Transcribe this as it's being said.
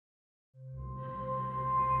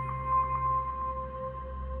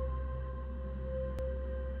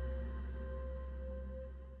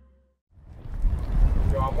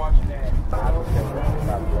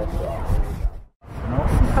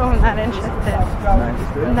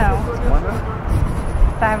No.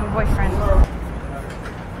 I have a boyfriend.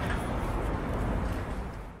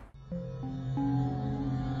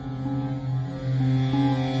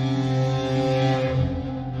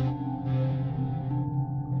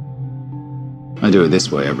 I do it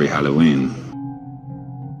this way every Halloween.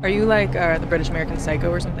 Are you like the British American Psycho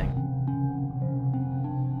or something?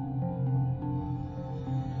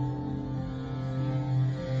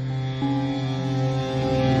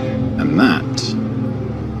 And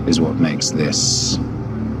that is what makes this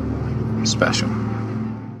special.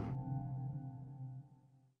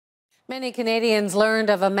 Many Canadians learned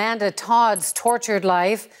of Amanda Todd's tortured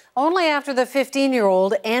life only after the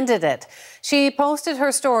 15-year-old ended it. She posted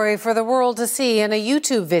her story for the world to see in a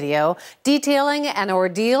YouTube video detailing an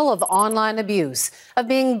ordeal of online abuse, of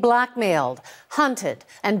being blackmailed, hunted,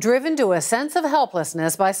 and driven to a sense of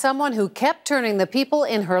helplessness by someone who kept turning the people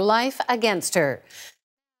in her life against her.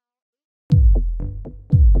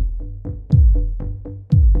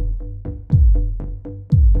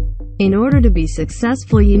 In order to be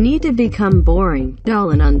successful, you need to become boring, dull,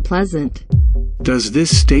 and unpleasant. Does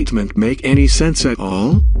this statement make any sense at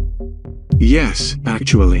all? Yes,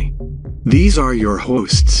 actually. These are your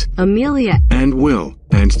hosts, Amelia and Will,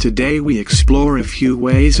 and today we explore a few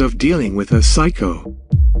ways of dealing with a psycho.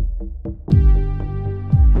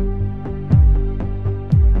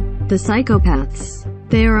 The psychopaths.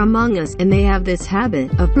 They are among us, and they have this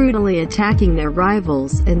habit of brutally attacking their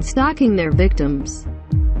rivals and stalking their victims.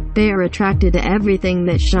 They are attracted to everything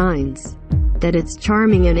that shines, that it's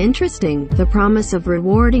charming and interesting, the promise of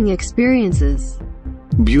rewarding experiences.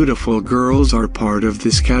 Beautiful girls are part of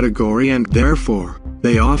this category, and therefore,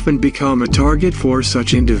 they often become a target for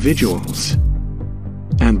such individuals.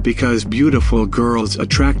 And because beautiful girls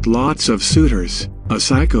attract lots of suitors, a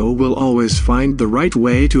psycho will always find the right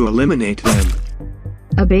way to eliminate them.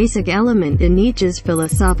 A basic element in Nietzsche's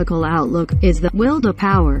philosophical outlook is the will to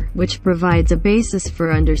power, which provides a basis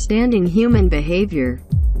for understanding human behavior.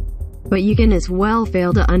 But you can as well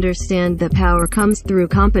fail to understand that power comes through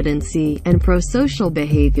competency and pro-social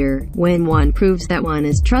behavior. When one proves that one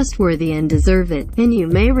is trustworthy and deserve it, then you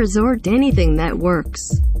may resort to anything that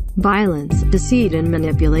works. Violence, deceit, and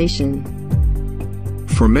manipulation.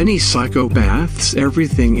 For many psychopaths,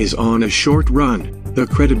 everything is on a short run. The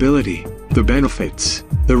credibility, the benefits,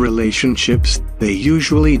 the relationships, they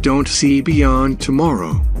usually don't see beyond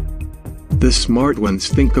tomorrow. The smart ones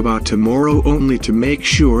think about tomorrow only to make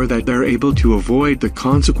sure that they're able to avoid the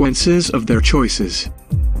consequences of their choices.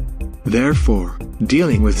 Therefore,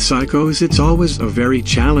 dealing with psychos, it's always a very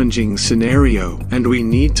challenging scenario, and we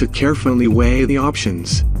need to carefully weigh the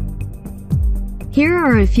options. Here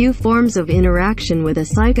are a few forms of interaction with a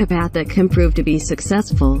psychopath that can prove to be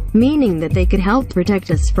successful, meaning that they could help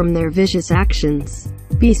protect us from their vicious actions.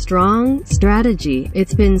 Be strong. Strategy.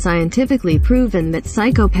 It's been scientifically proven that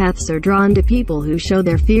psychopaths are drawn to people who show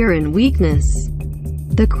their fear and weakness.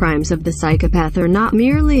 The crimes of the psychopath are not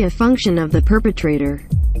merely a function of the perpetrator.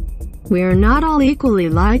 We are not all equally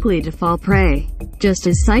likely to fall prey. Just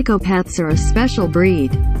as psychopaths are a special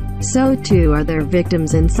breed, so too are their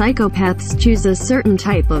victims, and psychopaths choose a certain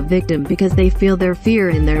type of victim because they feel their fear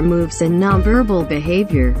in their moves and nonverbal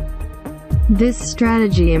behavior. This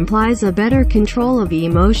strategy implies a better control of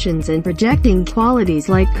emotions and projecting qualities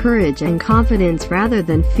like courage and confidence rather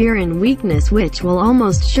than fear and weakness, which will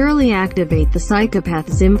almost surely activate the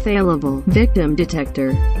psychopath's infallible victim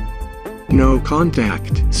detector. No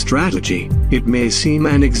contact strategy. It may seem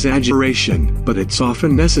an exaggeration, but it's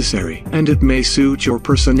often necessary, and it may suit your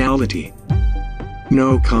personality.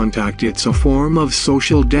 No contact. It's a form of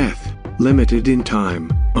social death, limited in time,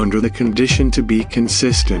 under the condition to be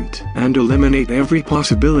consistent, and eliminate every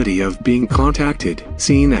possibility of being contacted,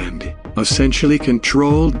 seen, and essentially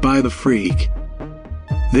controlled by the freak.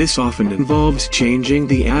 This often involves changing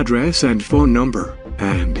the address and phone number,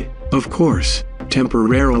 and, of course,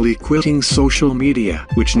 temporarily quitting social media,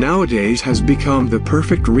 which nowadays has become the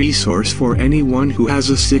perfect resource for anyone who has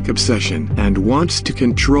a sick obsession and wants to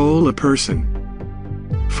control a person.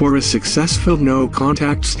 For a successful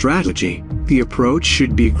no-contact strategy, the approach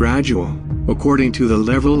should be gradual, according to the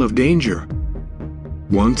level of danger.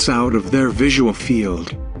 Once out of their visual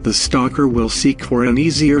field, the stalker will seek for an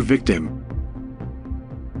easier victim,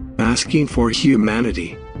 asking for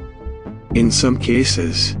humanity. In some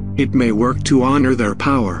cases, it may work to honor their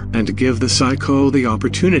power and give the psycho the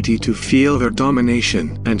opportunity to feel their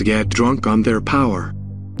domination and get drunk on their power.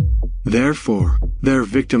 Therefore, their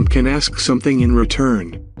victim can ask something in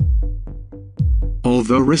return.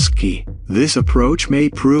 Although risky, this approach may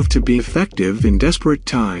prove to be effective in desperate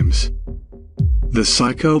times. The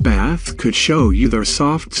psychopath could show you their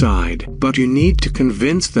soft side, but you need to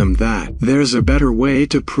convince them that there's a better way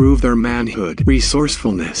to prove their manhood,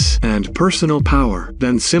 resourcefulness, and personal power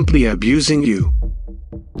than simply abusing you.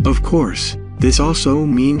 Of course, this also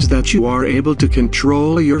means that you are able to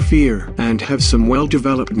control your fear and have some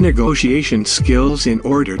well-developed negotiation skills in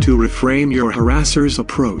order to reframe your harasser's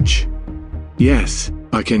approach. Yes,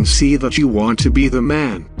 I can see that you want to be the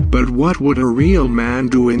man, but what would a real man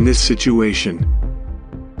do in this situation?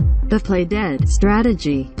 The play dead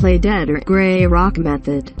strategy, play dead or gray rock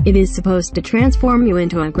method. It is supposed to transform you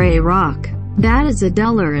into a gray rock. That is a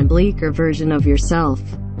duller and bleaker version of yourself.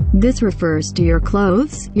 This refers to your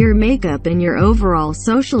clothes, your makeup, and your overall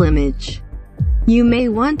social image. You may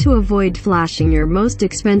want to avoid flashing your most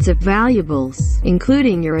expensive valuables,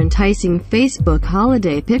 including your enticing Facebook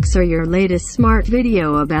holiday pics or your latest smart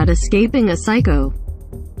video about escaping a psycho.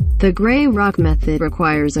 The gray rock method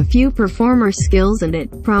requires a few performer skills and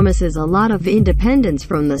it promises a lot of independence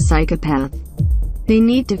from the psychopath. They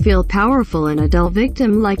need to feel powerful, and a dull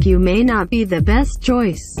victim like you may not be the best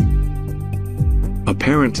choice.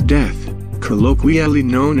 Apparent death, colloquially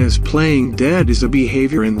known as playing dead, is a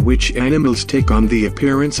behavior in which animals take on the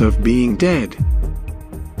appearance of being dead.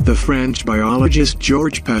 The French biologist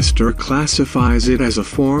Georges Pasteur classifies it as a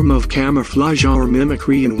form of camouflage or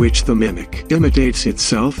mimicry in which the mimic imitates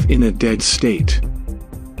itself in a dead state.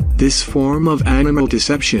 This form of animal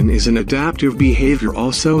deception is an adaptive behavior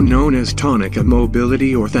also known as tonic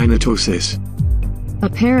immobility or thanatosis.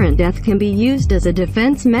 Apparent death can be used as a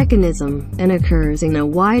defense mechanism, and occurs in a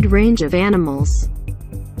wide range of animals.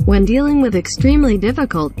 When dealing with extremely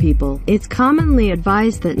difficult people, it's commonly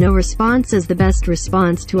advised that no response is the best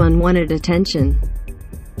response to unwanted attention.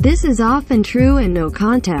 This is often true in no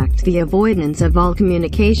contact. The avoidance of all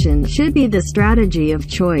communication should be the strategy of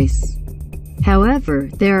choice. However,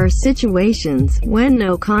 there are situations when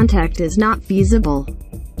no contact is not feasible.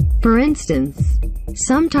 For instance,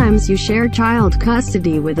 sometimes you share child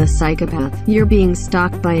custody with a psychopath, you're being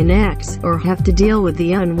stalked by an ex, or have to deal with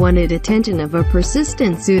the unwanted attention of a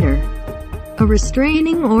persistent suitor. A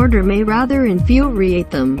restraining order may rather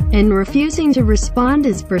infuriate them, and refusing to respond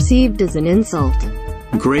is perceived as an insult.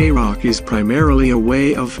 Gray rock is primarily a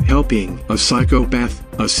way of helping a psychopath,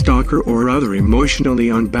 a stalker, or other emotionally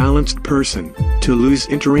unbalanced person to lose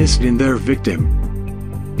interest in their victim.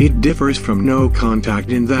 It differs from no contact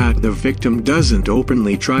in that the victim doesn't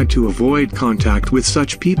openly try to avoid contact with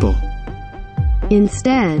such people.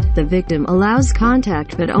 Instead, the victim allows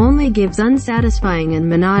contact but only gives unsatisfying and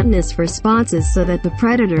monotonous responses so that the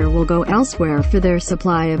predator will go elsewhere for their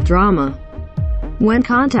supply of drama. When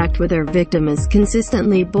contact with their victim is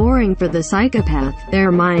consistently boring for the psychopath,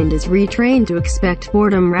 their mind is retrained to expect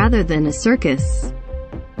boredom rather than a circus.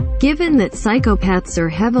 Given that psychopaths are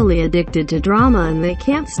heavily addicted to drama and they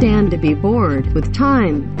can't stand to be bored, with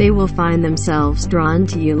time, they will find themselves drawn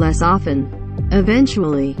to you less often.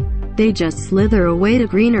 Eventually, they just slither away to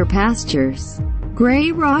greener pastures.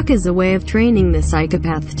 Gray rock is a way of training the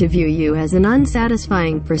psychopath to view you as an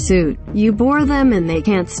unsatisfying pursuit. You bore them and they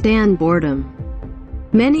can't stand boredom.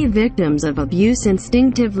 Many victims of abuse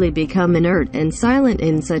instinctively become inert and silent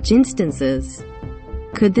in such instances.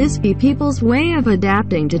 Could this be people's way of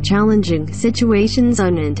adapting to challenging situations,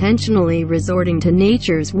 unintentionally resorting to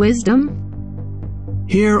nature's wisdom?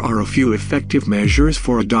 Here are a few effective measures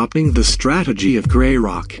for adopting the strategy of gray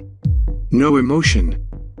rock. No emotion.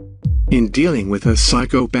 In dealing with a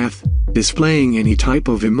psychopath, displaying any type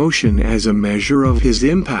of emotion as a measure of his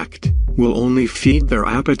impact will only feed their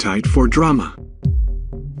appetite for drama.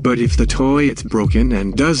 But if the toy is broken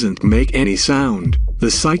and doesn't make any sound, the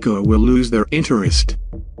psycho will lose their interest.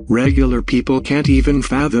 Regular people can't even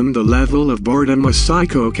fathom the level of boredom a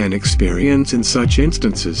psycho can experience in such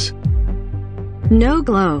instances. No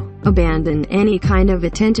glow. Abandon any kind of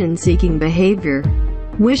attention-seeking behavior.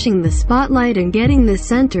 Wishing the spotlight and getting the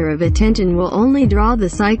center of attention will only draw the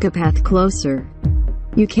psychopath closer.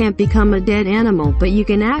 You can't become a dead animal, but you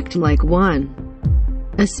can act like one.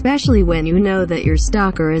 Especially when you know that your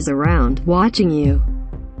stalker is around, watching you.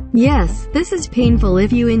 Yes, this is painful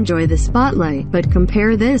if you enjoy the spotlight, but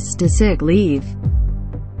compare this to sick leave.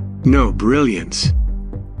 No brilliance.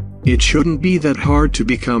 It shouldn't be that hard to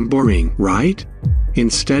become boring, right?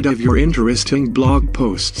 Instead of your interesting blog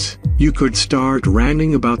posts, you could start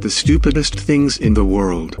ranting about the stupidest things in the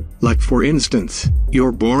world, like for instance,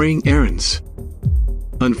 your boring errands.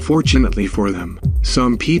 Unfortunately for them,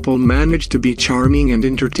 some people manage to be charming and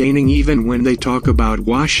entertaining even when they talk about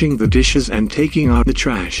washing the dishes and taking out the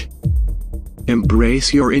trash.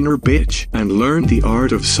 Embrace your inner bitch and learn the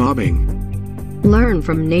art of sobbing. Learn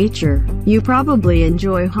from nature. You probably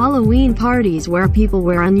enjoy Halloween parties where people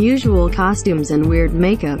wear unusual costumes and weird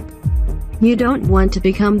makeup. You don't want to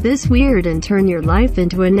become this weird and turn your life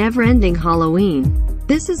into a never-ending Halloween.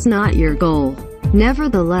 This is not your goal.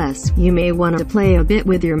 Nevertheless, you may want to play a bit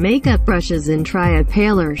with your makeup brushes and try a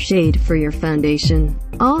paler shade for your foundation.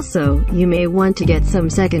 Also, you may want to get some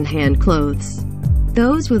second-hand clothes.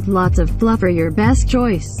 Those with lots of fluff are your best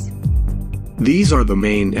choice. These are the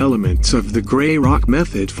main elements of the gray rock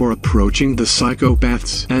method for approaching the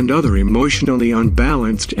psychopaths and other emotionally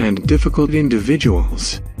unbalanced and difficult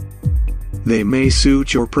individuals. They may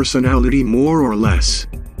suit your personality more or less.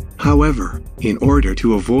 However, in order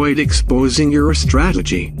to avoid exposing your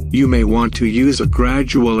strategy, you may want to use a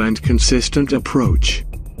gradual and consistent approach.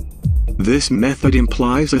 This method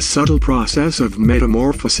implies a subtle process of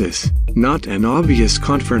metamorphosis, not an obvious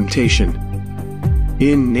confrontation.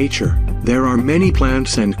 In nature, there are many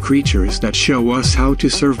plants and creatures that show us how to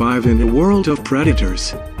survive in a world of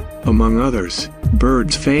predators. Among others,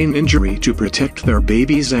 birds feign injury to protect their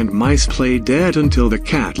babies and mice play dead until the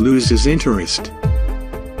cat loses interest.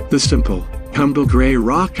 The simple, humble gray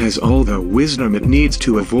rock has all the wisdom it needs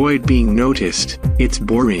to avoid being noticed. It's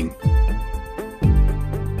boring.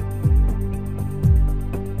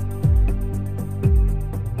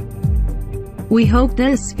 We hope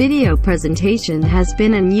this video presentation has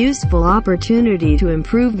been a useful opportunity to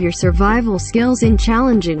improve your survival skills in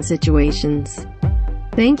challenging situations.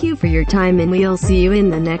 Thank you for your time and we'll see you in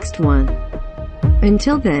the next one.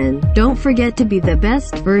 Until then, don't forget to be the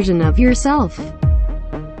best version of yourself.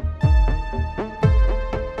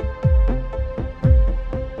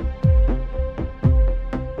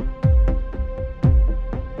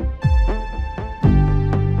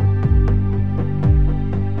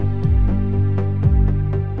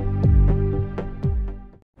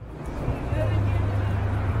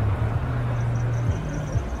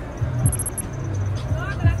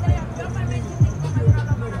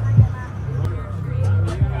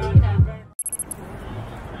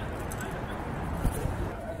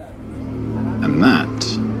 And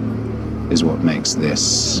that is what makes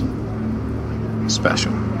this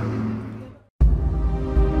special.